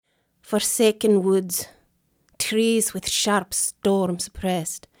Forsaken woods, trees with sharp storm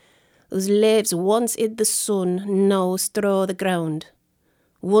suppressed, whose leaves once hid the sun, now straw the ground,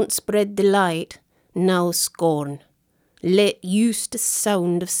 once bred delight, now scorn, late used to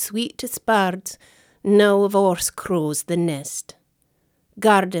sound of sweetest bards, now of hoarse crows the nest.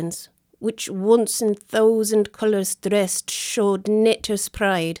 Gardens, which once in thousand colours dressed, showed nature's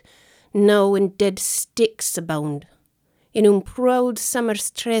pride, now in dead sticks abound, in whom proud summer's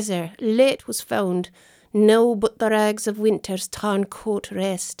treasure late was found, now but the rags of winter's torn coat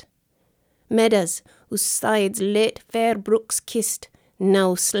rest. Meadows, whose sides late fair brooks kissed,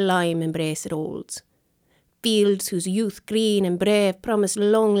 now slime embraced holds. Fields whose youth green and brave promised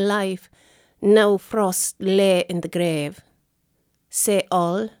long life, now frost lay in the grave. Say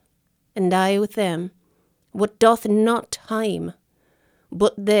all, and I with them, what doth not time?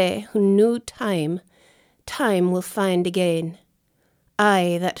 But they who knew time, time will find again.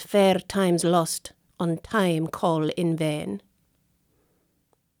 I that fair times lost, on time call in vain.